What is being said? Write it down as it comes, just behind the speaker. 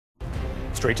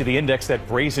Straight to the index, that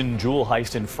brazen jewel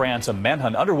heist in France. A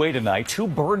manhunt underway tonight. Two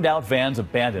burned out vans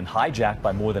abandoned, hijacked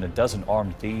by more than a dozen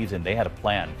armed thieves, and they had a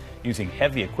plan. Using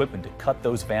heavy equipment to cut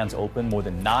those vans open, more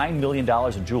than $9 million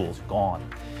in jewels gone.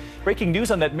 Breaking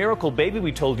news on that miracle baby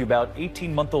we told you about.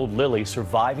 18-month-old Lily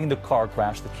surviving the car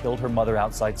crash that killed her mother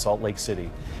outside Salt Lake City.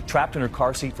 Trapped in her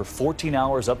car seat for 14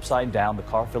 hours upside down, the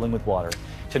car filling with water.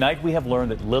 Tonight we have learned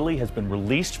that Lily has been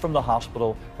released from the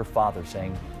hospital. Her father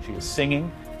saying she is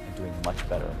singing and doing much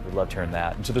better. We loved hearing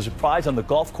that. And so there's a prize on the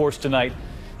golf course tonight.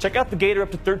 Check out the Gator,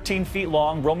 up to 13 feet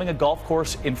long, roaming a golf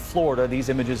course in Florida. These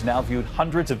images now viewed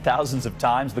hundreds of thousands of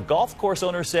times. The golf course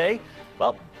owners say,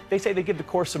 well, they say they give the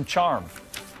course some charm.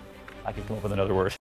 I could come up with another word.